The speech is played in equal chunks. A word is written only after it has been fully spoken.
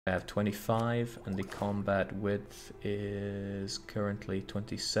I have 25, and the combat width is currently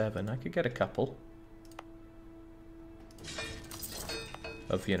 27. I could get a couple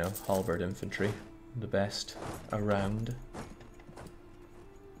of, you know, halberd infantry, the best around.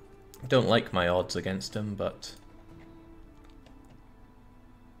 Don't like my odds against him, but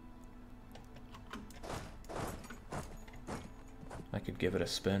I could give it a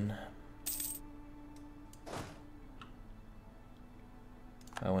spin.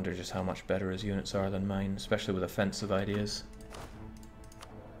 I wonder just how much better his units are than mine, especially with offensive ideas.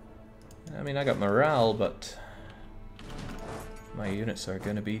 I mean, I got morale, but my units are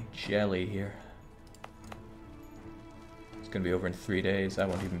going to be jelly here. It's going to be over in 3 days. I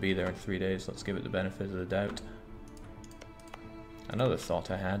won't even be there in 3 days. Let's give it the benefit of the doubt. Another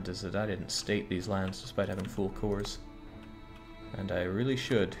thought I had is that I didn't state these lands despite having full cores. And I really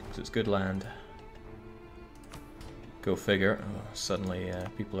should, because it's good land. Go figure. Oh, suddenly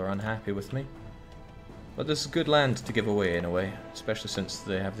people are unhappy with me. But this is good land to give away in a way, especially since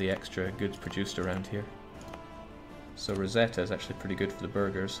they have the extra goods produced around here. So Rosetta is actually pretty good for the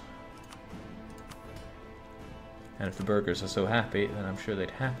burghers. And if the burghers are so happy, then I'm sure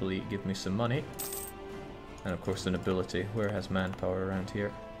they'd happily give me some money. And of course the nobility. Where has manpower around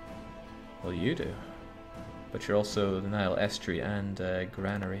here? Well, you do. But you're also the Nile Estuary and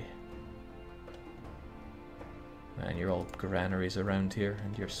Granary. Man, you're all granaries around here,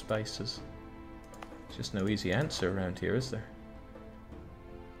 and your spices. There's just no easy answer around here, is there?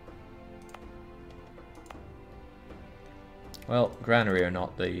 Well, granary or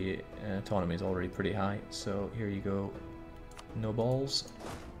not, the autonomy is already pretty high, so here you go. No balls.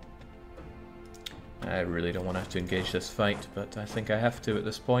 I really don't want to have to engage this fight, but I think I have to at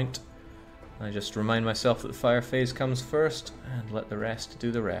this point. I just remind myself that the fire phase comes first, and let the rest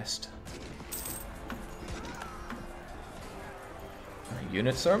do the rest. My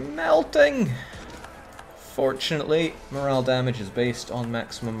units are melting! Fortunately, morale damage is based on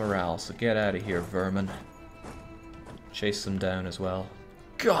maximum morale, so get out of here, vermin. Chase them down as well.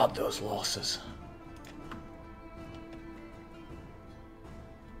 God, those losses.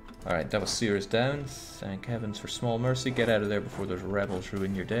 Alright, Davosir is down. Thank heavens for small mercy. Get out of there before those rebels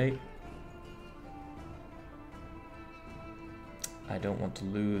ruin your day. I don't want to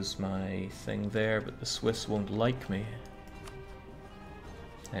lose my thing there, but the Swiss won't like me.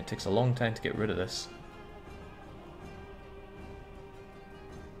 And it takes a long time to get rid of this.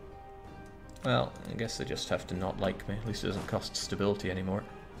 Well, I guess they just have to not like me. At least it doesn't cost stability anymore.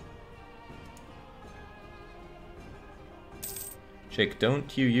 Jake,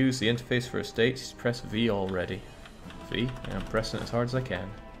 don't you use the interface for estates? Press V already. V? Yeah, I'm pressing it as hard as I can.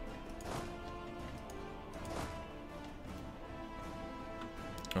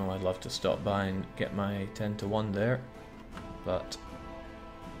 Oh, I'd love to stop by and get my 10 to 1 there. But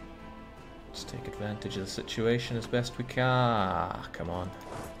let's take advantage of the situation as best we can. Ah, come on.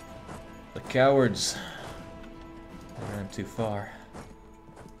 The cowards. They ran too far.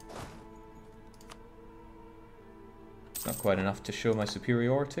 Not quite enough to show my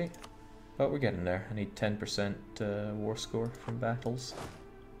superiority, but we're getting there. I need 10% war score from battles.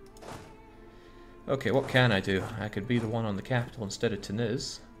 Okay, what can I do? I could be the one on the capital instead of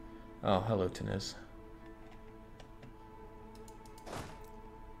Tunis. Oh, hello Tunis.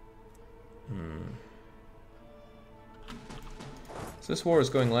 So this war is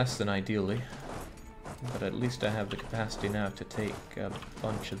going less than ideally, but at least I have the capacity now to take a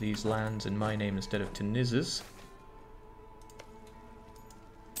bunch of these lands in my name instead of Tunis's.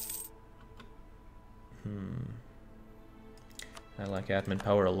 I like admin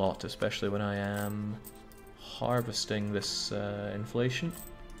power a lot, especially when I am harvesting this inflation.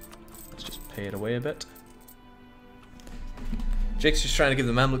 Let's just pay it away a bit. Jake's just trying to give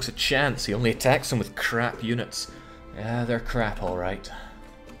the Mamluks a chance. He only attacks them with crap units. Yeah, they're crap, alright.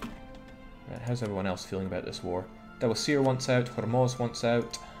 Right, how's everyone else feeling about this war? Davosir wants out, Hormuz wants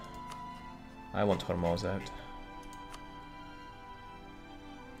out. I want Hormuz out.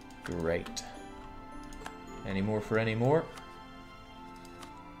 Great. Any more for any more?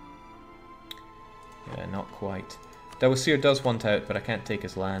 Yeah, not quite. Davosir does want out, but I can't take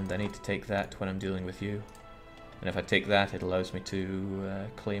his land. I need to take that when I'm dealing with you. And if I take that, it allows me to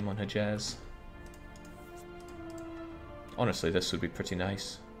claim on Hejaz. Honestly, this would be pretty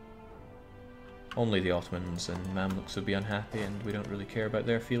nice. Only the Ottomans and Mamluks would be unhappy, and we don't really care about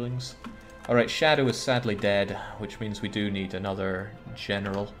their feelings. Alright, Shadow is sadly dead, which means we do need another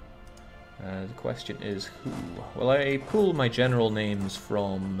general. The question is who? Well, I pull my general names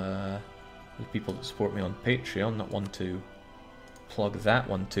from the people that support me on Patreon, not want to plug that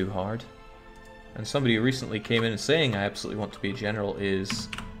one too hard. And somebody who recently came in saying I absolutely want to be a general is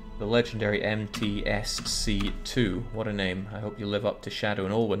The legendary MTSC2. What a name. I hope you live up to Shadow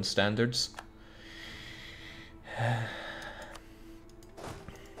and Olwen standards.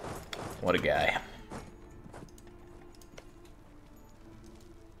 What a guy.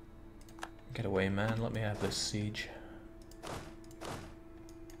 Get away, man. Let me have this siege.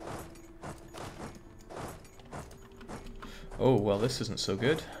 Oh, well, this isn't so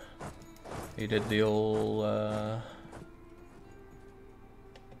good. He did the old...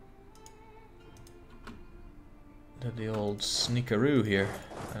 did the old sneakaroo here,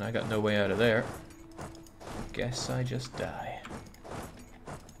 and I got no way out of there. Guess I just die.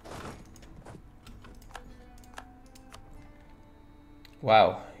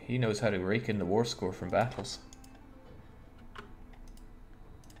 Wow, he knows how to rake in the war score from battles.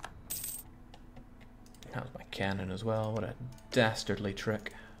 That was my cannon as well, what a dastardly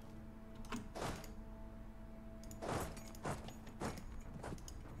trick.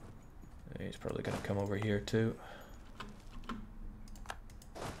 He's probably going to come over here too.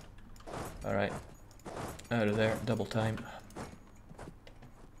 Alright, out of there, double time.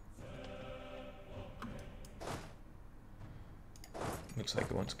 Looks like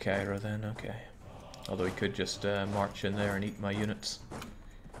he wants Cairo then, okay. Although he could just march in there and eat my units.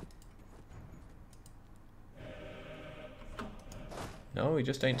 No, he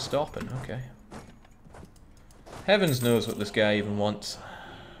just ain't stopping, okay. Heavens knows what this guy even wants.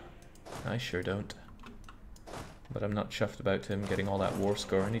 I sure don't. But I'm not chuffed about him getting all that war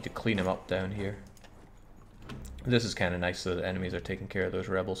score. I need to clean him up down here. This is kind of nice so that enemies are taking care of those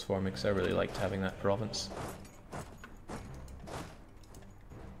rebels for me, because I really liked having that province.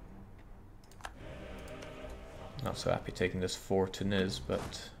 Not so happy taking this fort to Niz,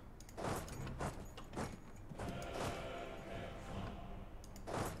 but...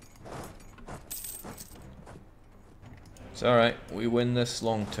 it's alright, we win this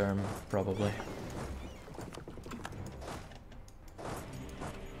long term, probably.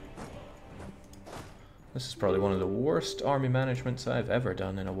 This is probably one of the worst army managements I've ever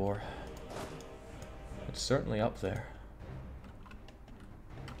done in a war. It's certainly up there.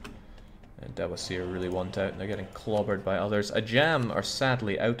 And Dawasir really want out and they're getting clobbered by others. Ajam are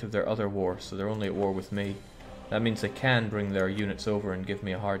sadly out of their other war, so they're only at war with me. That means they can bring their units over and give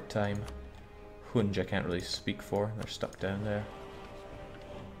me a hard time. Hunj I can't really speak for, they're stuck down there.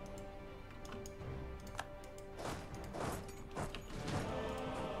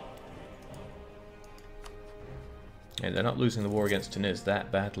 Yeah, they're not losing the war against Tuniz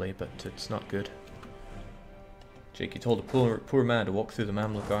that badly, but it's not good. Jake, you told a poor man to walk through the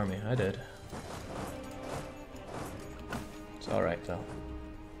Mamluk army. I did. It's alright though.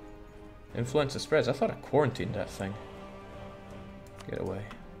 Influenza spreads. I thought I quarantined that thing. Get away.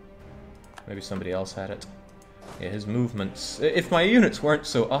 Maybe somebody else had it. Yeah, his movements... if my units weren't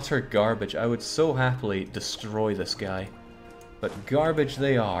so utter garbage, I would so happily destroy this guy. But garbage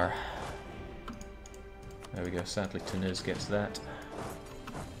they are. There we go, sadly Tuniz gets that.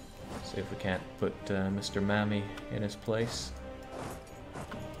 See if we can't put Mr. Mami in his place.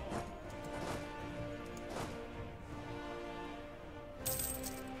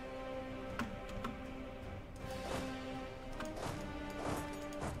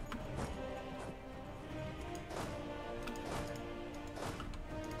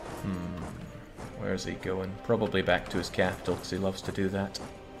 Where's he going? Probably back to his capital, because he loves to do that.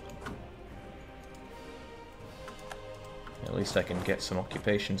 At least I can get some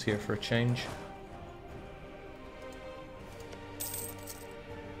occupations here for a change.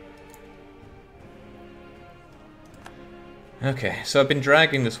 Okay, so I've been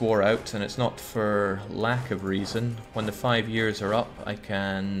dragging this war out, and it's not for lack of reason. When the 5 years are up, I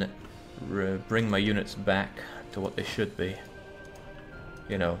can bring my units back to what they should be.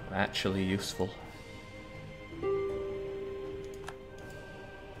 You know, actually useful.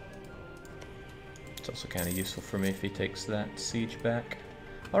 It's also kind of useful for me if he takes that siege back.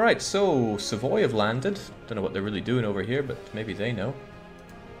 Alright, so Savoy have landed. Don't know what they're really doing over here, but maybe they know.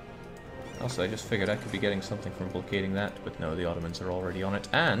 Also, I just figured I could be getting something from blockading that, but no, the Ottomans are already on it.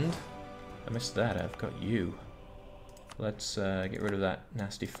 And, I missed that, I've got you. Let's get rid of that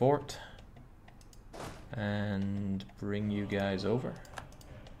nasty fort. And bring you guys over.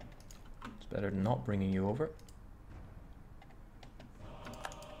 It's better than not bringing you over.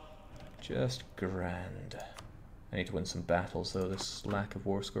 Just grand. I need to win some battles though, this lack of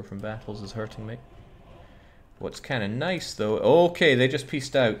war score from battles is hurting me. What's kind of nice though, okay, they just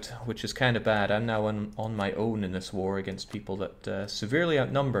pieced out, which is kind of bad. I'm now on my own in this war against people that severely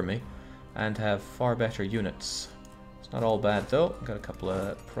outnumber me and have far better units. It's not all bad though, got a couple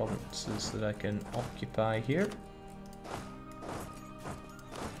of provinces that I can occupy here.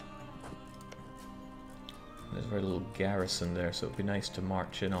 very little garrison there, so it would be nice to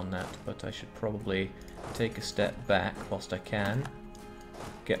march in on that, but I should probably take a step back whilst I can,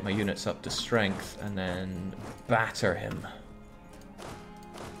 get my units up to strength, and then batter him.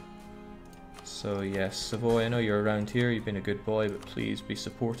 So yes, Savoy, I know you're around here, you've been a good boy, but please be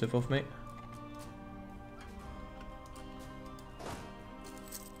supportive of me.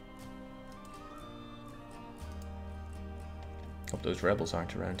 Hope those rebels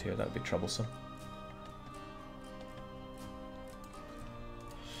aren't around here, that would be troublesome.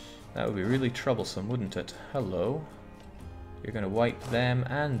 That would be really troublesome, wouldn't it? Hello. You're going to wipe them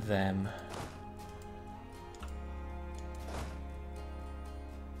and them.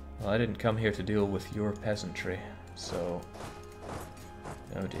 Well, I didn't come here to deal with your peasantry, so...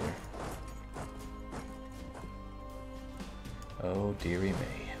 Oh dear. Oh dearie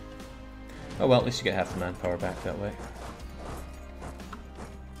me. Oh well, at least you get half the manpower back that way.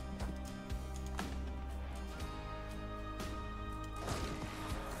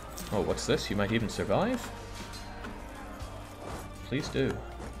 Oh, what's this? You might even survive? Please do.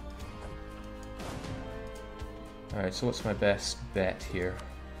 Alright, so what's my best bet here?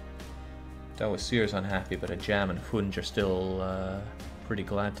 Dawasir's unhappy, but Ajam and Hunj are still pretty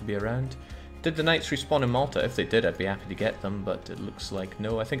glad to be around. Did the knights respawn in Malta? If they did, I'd be happy to get them, but it looks like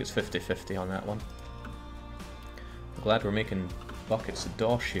no. I think it's 50-50 on that one. I'm glad we're making buckets of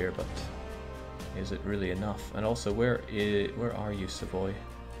dosh here, but is it really enough? And also, where are you, Savoy?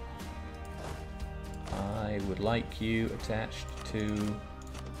 I would like you attached to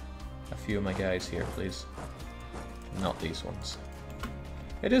a few of my guys here, please. Not these ones.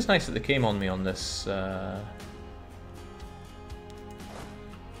 It is nice that they came on me on this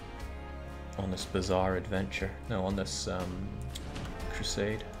bizarre adventure. No, on this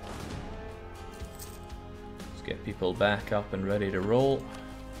crusade. Let's get people back up and ready to roll.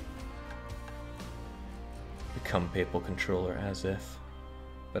 Become papal controller, as if.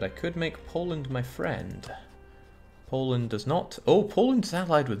 But I could make Poland my friend. Poland does not... Oh, Poland's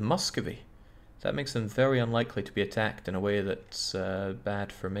allied with Muscovy. That makes them very unlikely to be attacked in a way that's bad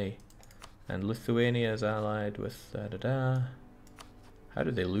for me. And Lithuania is allied with... How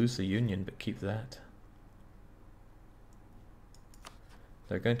did they lose the Union but keep that?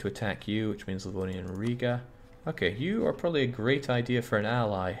 They're going to attack you, which means Livonia and Riga. Okay, you are probably a great idea for an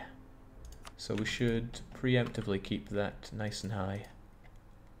ally. So we should preemptively keep that nice and high.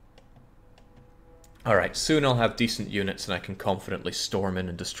 Alright, soon I'll have decent units and I can confidently storm in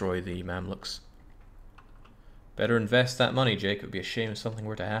and destroy the Mamluks. Better invest that money, Jake. It would be a shame if something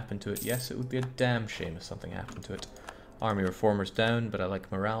were to happen to it. Yes, it would be a damn shame if something happened to it. Army reformers down, but I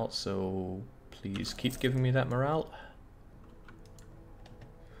like morale, so please keep giving me that morale.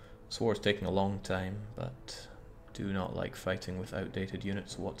 This war is taking a long time, but do not like fighting with outdated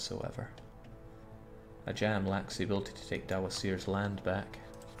units whatsoever. Ajam lacks the ability to take Dawasir's land back.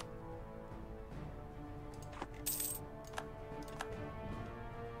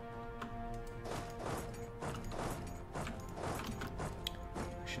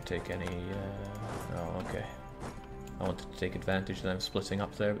 Take any... oh, okay. I wanted to take advantage that I'm splitting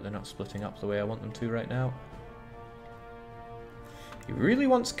up there, but they're not splitting up the way I want them to right now. He really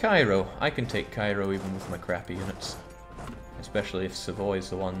wants Cairo. I can take Cairo even with my crappy units. Especially if Savoy's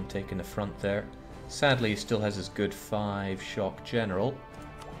the one taking the front there. Sadly, he still has his good 5 shock general.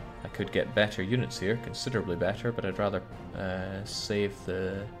 I could get better units here, considerably better, but I'd rather save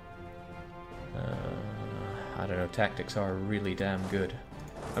the... I don't know, tactics are really damn good.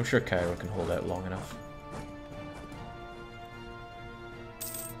 I'm sure Cairo can hold out long enough.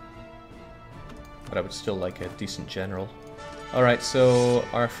 But I would still like a decent general. Alright, so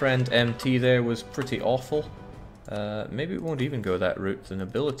our friend MT there was pretty awful. Maybe we won't even go that route. The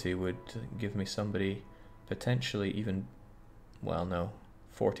nobility would give me somebody potentially even... Well, no.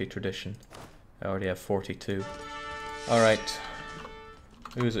 40 tradition. I already have 42. Alright.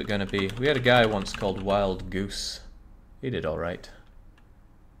 Who is it going to be? We had a guy once called Wild Goose. He did alright.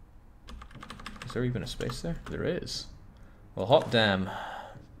 Is there even a space there? There is. Well, hot damn.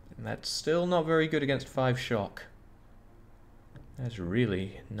 That's still not very good against 5 shock. That's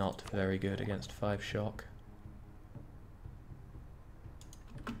really not very good against 5 shock.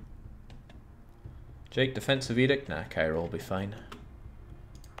 Jake, defensive edict? Nah, Cairo will be fine.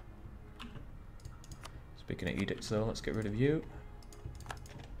 Speaking of edicts though, let's get rid of you.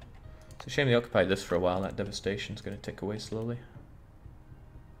 It's a shame they occupied this for a while. That devastation's going to tick away slowly.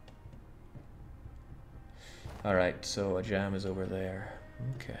 Alright, so Ajam is over there.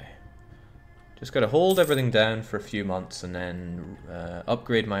 Okay. Just gotta hold everything down for a few months and then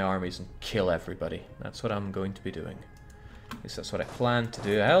upgrade my armies and kill everybody. That's what I'm going to be doing. At least that's what I plan to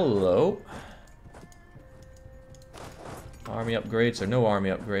do. Hello! Army upgrades or no army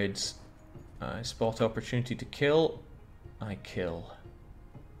upgrades. I spot opportunity to kill. I kill.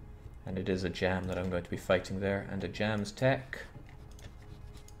 And it is a jam that I'm going to be fighting there. And a jam's tech.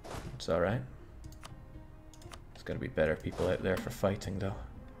 It's alright. There's going to be better people out there for fighting though.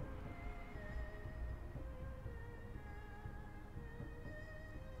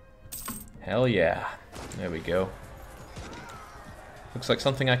 Hell yeah. There we go. Looks like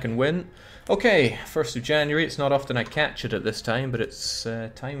something I can win. Okay, 1st of January. It's not often I catch it at this time, but it's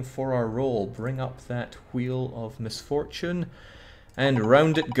time for our roll. Bring up that wheel of misfortune. And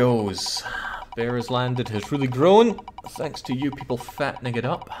round it goes. Bear has landed, has really grown. Thanks to you people fattening it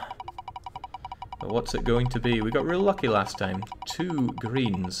up. But what's it going to be? We got real lucky last time. 2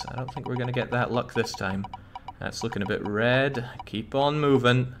 greens. I don't think we're going to get that luck this time. That's looking a bit red. Keep on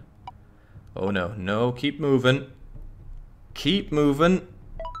moving. Oh no, no, keep moving. Keep moving.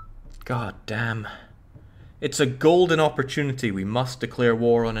 God damn. It's a golden opportunity. We must declare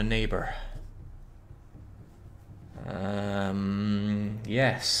war on a neighbor.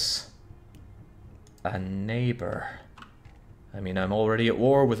 Yes. A neighbor. I mean, I'm already at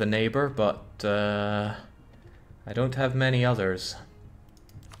war with a neighbor, but I don't have many others.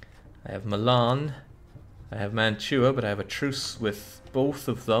 I have Milan. I have Mantua, but I have a truce with both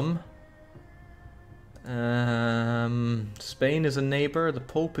of them. Spain is a neighbor, the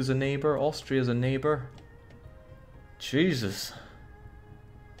Pope is a neighbor, Austria is a neighbor. Jesus.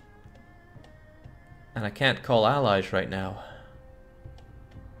 And I can't call allies right now.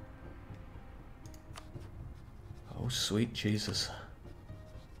 Oh, sweet Jesus.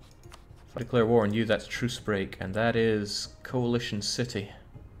 If I declare war on you, that's truce break, and that is Coalition City.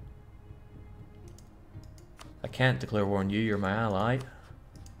 I can't declare war on you, you're my ally.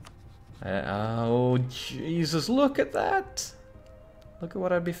 Oh, Jesus, look at that! Look at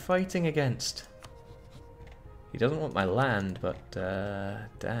what I'd be fighting against. He doesn't want my land, but,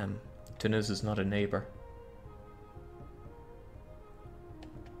 damn. Tunis is not a neighbor.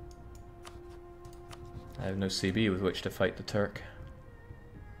 I have no CB with which to fight the Turk.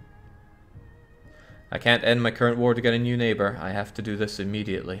 I can't end my current war to get a new neighbor. I have to do this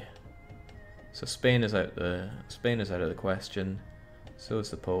immediately. So Spain is out of the question. So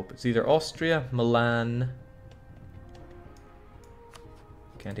is the Pope. It's either Austria, Milan.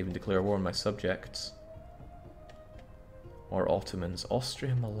 Can't even declare war on my subjects. Or Ottomans.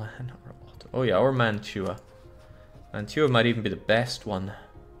 Austria, Milan, or Ottoman. Oh yeah, or Mantua. Mantua might even be the best one.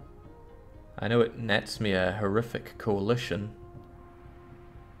 I know it nets me a horrific coalition.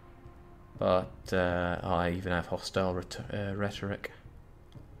 But, oh, I even have hostile rhetoric.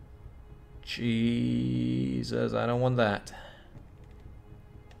 Jesus, I don't want that.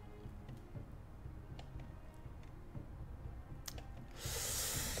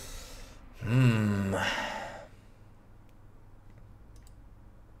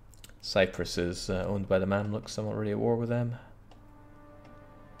 Cyprus is owned by the Mamluks. I'm already at war with them.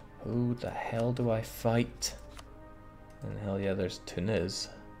 Who the hell do I fight? And hell yeah, there's Tunis.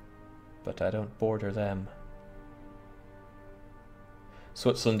 But I don't border them.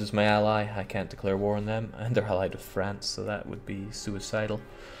 Switzerland is my ally. I can't declare war on them. And they're allied with France, so that would be suicidal.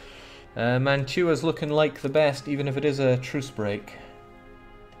 Mantua's looking like the best, even if it is a truce break.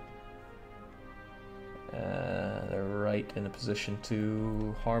 They're right in a position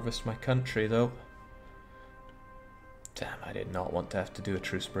to harvest my country, though. Damn, I did not want to have to do a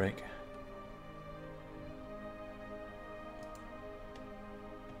truce break.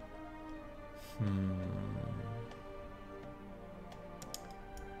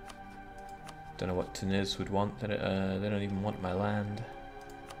 Don't know what Tunis would want. They don't even want my land.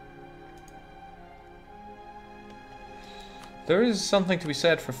 There is something to be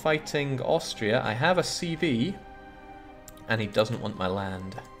said for fighting Austria. I have a CB, and he doesn't want my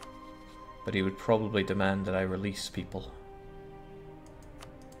land. But he would probably demand that I release people.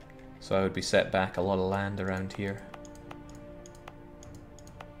 So I would be set back a lot of land around here.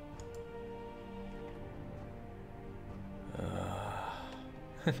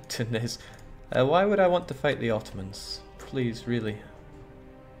 Tunis. Why would I want to fight the Ottomans? Please, really.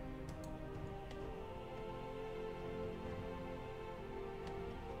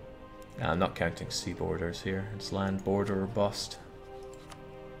 I'm not counting sea borders here. It's land border or bust.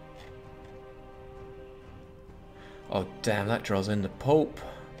 Oh damn, that draws in the Pope.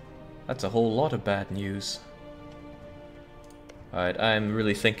 That's a whole lot of bad news. Alright, I'm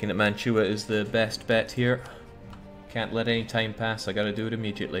really thinking that Mantua is the best bet here. Can't let any time pass, I gotta do it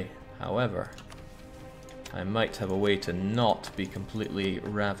immediately. However, I might have a way to not be completely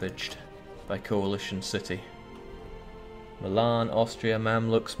ravaged by Coalition City. Milan, Austria,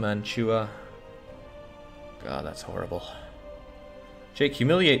 Mamluks, Mantua. God, that's horrible. Jake,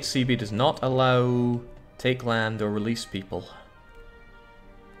 humiliate CB does not allow take land or release people.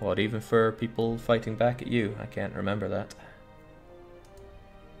 What, even for people fighting back at you? I can't remember that.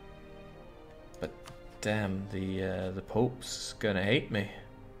 But damn, the Pope's gonna hate me.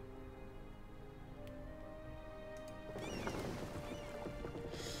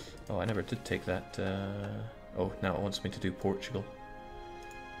 Oh, I never did take that. Oh, now it wants me to do Portugal.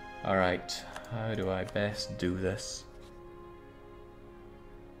 Alright, how do I best do this?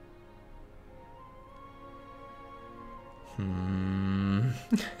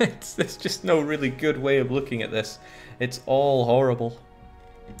 There's just no really good way of looking at this. It's all horrible.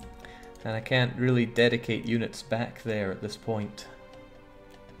 And I can't really dedicate units back there at this point.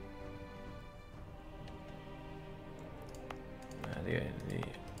 The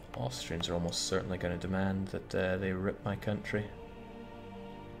Austrians are almost certainly going to demand that they rip my country.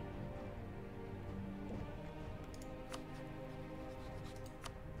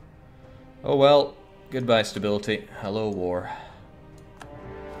 Oh well, goodbye stability, hello war.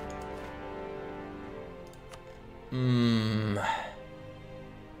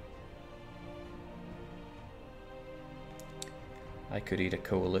 I could eat a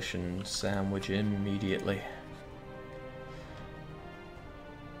coalition sandwich immediately.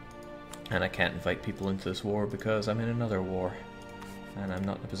 And I can't invite people into this war because I'm in another war. And I'm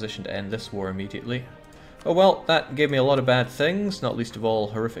not in a position to end this war immediately. Oh well, that gave me a lot of bad things, not least of all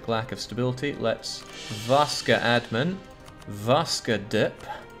horrific lack of stability. Let's Vasca admin, Vasca dip,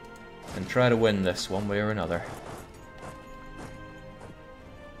 and try to win this one way or another.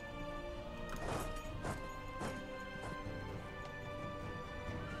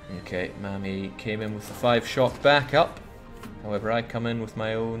 Okay, Mami came in with the 5-shot backup. However, I come in with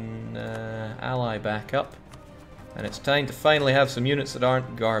my own ally backup. And it's time to finally have some units that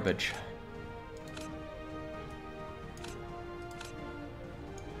aren't garbage.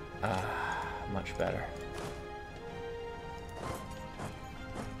 Ah, much better.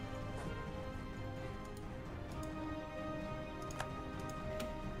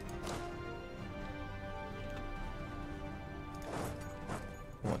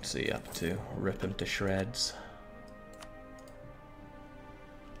 What's he up to? Rip him to shreds.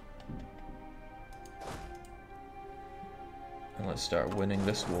 And let's start winning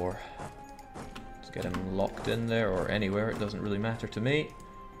this war. Let's get him locked in there or anywhere, it doesn't really matter to me.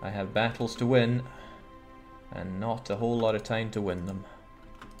 I have battles to win, and not a whole lot of time to win them.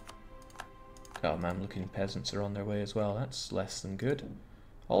 Oh, Mamlukian peasants are on their way as well, that's less than good.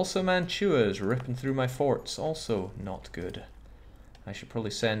 Also Mantua is ripping through my forts, also not good. I should probably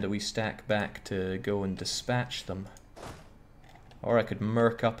send a wee stack back to go and dispatch them. Or I could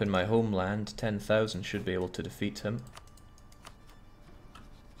murk up in my homeland, 10,000 should be able to defeat him.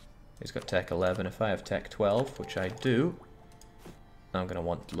 He's got Tech 11, if I have Tech 12, which I do, I'm going to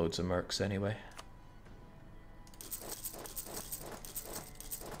want loads of mercs anyway.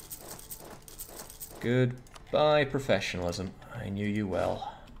 Goodbye professionalism, I knew you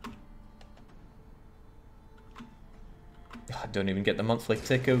well. I don't even get the monthly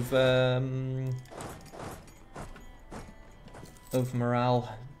tick of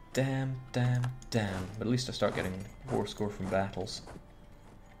morale. Damn. But at least I start getting war score from battles.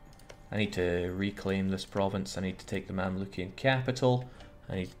 I need to reclaim this province, I need to take the Mamlukian capital,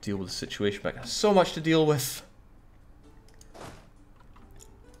 I need to deal with the situation back. There's so much to deal with!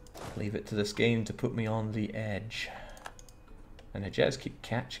 Leave it to this game to put me on the edge. And Hejaz keep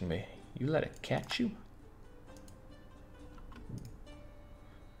catching me. You let it catch you?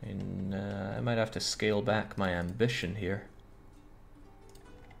 And I might have to scale back my ambition here.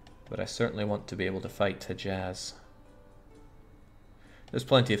 But I certainly want to be able to fight Hejaz. There's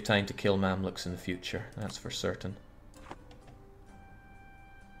plenty of time to kill Mamluks in the future, that's for certain.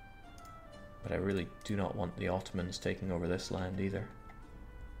 But I really do not want the Ottomans taking over this land either.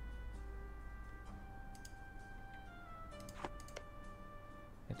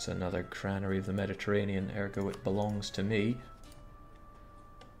 It's another granary of the Mediterranean, ergo it belongs to me.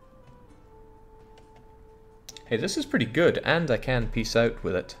 Hey, this is pretty good, and I can peace out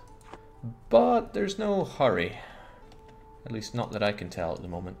with it. But there's no hurry. At least not that I can tell at the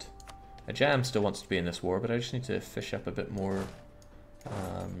moment. Ajam still wants to be in this war, but I just need to fish up a bit more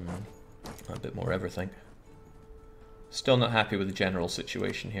everything. Still not happy with the general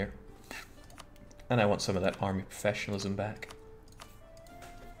situation here. And I want some of that army professionalism back.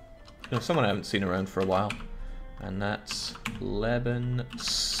 You know, someone I haven't seen around for a while. And that's Leban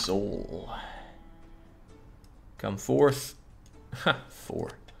Soul. Come forth. Ha,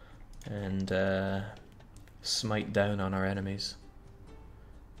 4. And smite down on our enemies.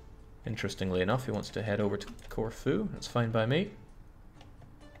 Interestingly enough, he wants to head over to Corfu. That's fine by me.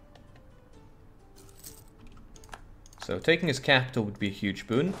 So taking his capital would be a huge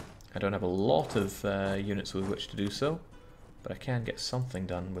boon. I don't have a lot of units with which to do so, but I can get something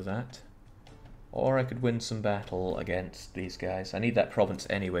done with that. Or I could win some battle against these guys. I need that province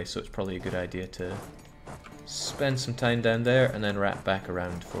anyway, so it's probably a good idea to spend some time down there and then wrap back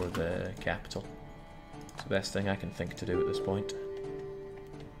around for the capital. It's the best thing I can think to do at this point.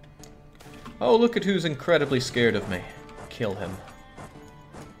 Oh, look at who's incredibly scared of me. Kill him.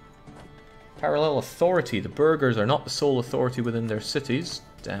 Parallel authority. The burghers are not the sole authority within their cities.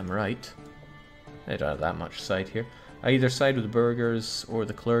 Damn right. They don't have that much side here. I either side with the burghers or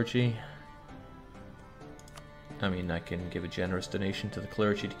the clergy. I mean, I can give a generous donation to the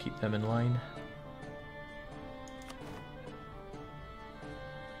clergy to keep them in line.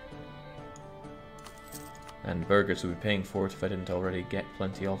 And burghers would be paying for it if I didn't already get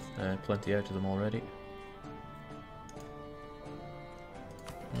plenty out of them already.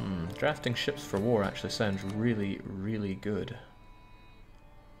 Drafting ships for war actually sounds really, really good.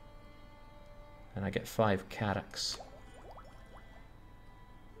 And I get 5 carracks.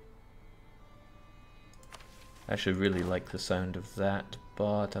 I should really like the sound of that,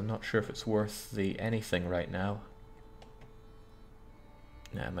 but I'm not sure if it's worth the anything right now.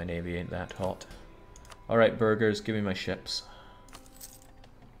 Nah, my navy ain't that hot. Alright, burghers, give me my ships.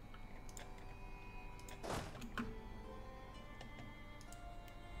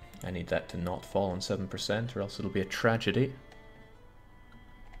 I need that to not fall on 7% or else it'll be a tragedy.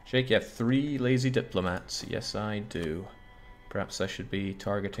 Jake, you have 3 lazy diplomats. Yes, I do. Perhaps I should be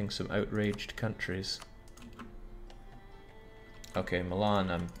targeting some outraged countries. Okay, Milan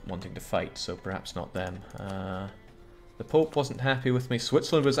I'm wanting to fight, so perhaps not them. The Pope wasn't happy with me.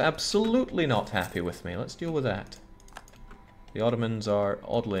 Switzerland was absolutely not happy with me. Let's deal with that. The Ottomans are,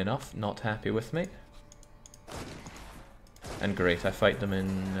 oddly enough, not happy with me. And great, I fight them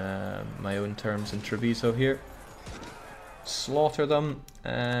in my own terms in Treviso here. Slaughter them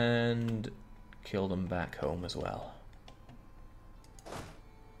and kill them back home as well.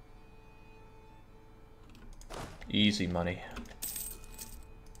 Easy money.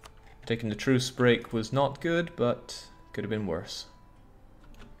 Taking the truce break was not good, but could have been worse.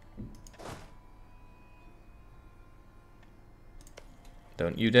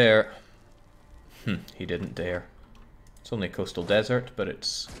 Don't you dare. He didn't dare. It's only a coastal desert, but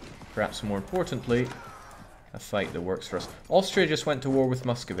it's, perhaps more importantly, a fight that works for us. Austria just went to war with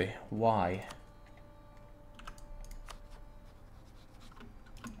Muscovy. Why?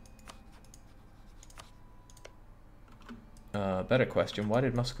 Better question, why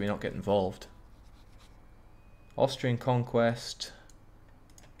did Muscovy not get involved? Austrian conquest.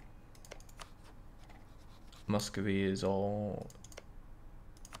 Muscovy is all...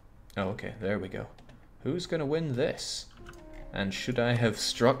 Oh, okay, there we go. Who's going to win this? And should I have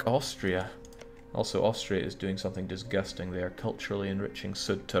struck Austria? Also, Austria is doing something disgusting. They are culturally enriching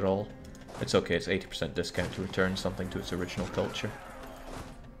Südtirol. It's okay, it's 80% discount to return something to its original culture.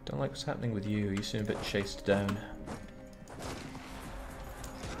 Don't like what's happening with you. You seem a bit chased down.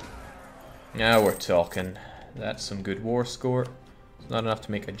 Now we're talking. That's some good war score. It's not enough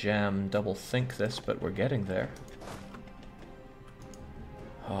to make a jam double think this, but we're getting there.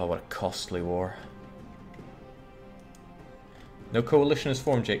 Oh, what a costly war. No coalition is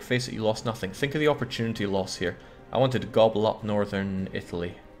formed, Jake. Face it, you lost nothing. Think of the opportunity loss here. I wanted to gobble up northern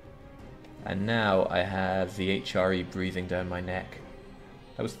Italy. And now I have the HRE breathing down my neck.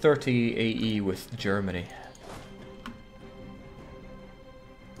 That was 30 AE with Germany.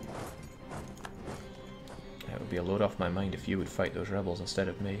 That would be a load off my mind if you would fight those rebels instead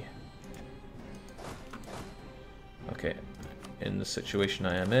of me. Okay, in the situation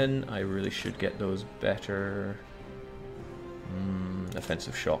I am in, I really should get those better...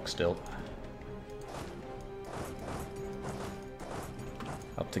 offensive shock still.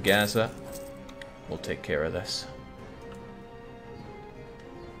 Up to Gaza. We'll take care of this.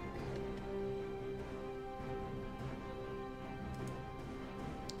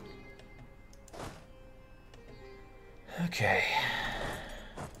 Okay.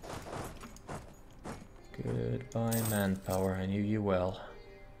 Goodbye, manpower. I knew you well.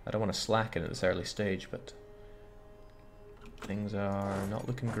 I don't want to slacken at this early stage, but things are not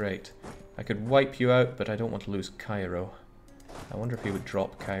looking great. I could wipe you out, but I don't want to lose Cairo. I wonder if he would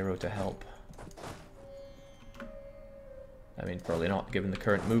drop Cairo to help. I mean, probably not, given the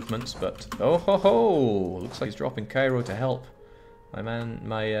current movements, but... Oh ho ho! Looks like he's dropping Cairo to help. My man,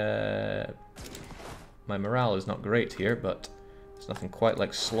 my morale is not great here, but it's nothing quite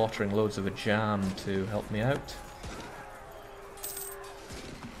like slaughtering loads of a jam to help me out.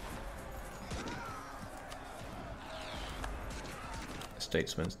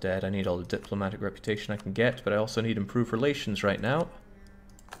 statesman's dead. I need all the diplomatic reputation I can get, but I also need improved relations right now.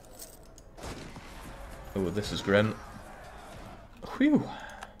 Oh, this is grim. Whew.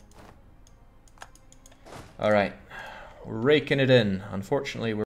 Alright. We're raking it in. Unfortunately, we're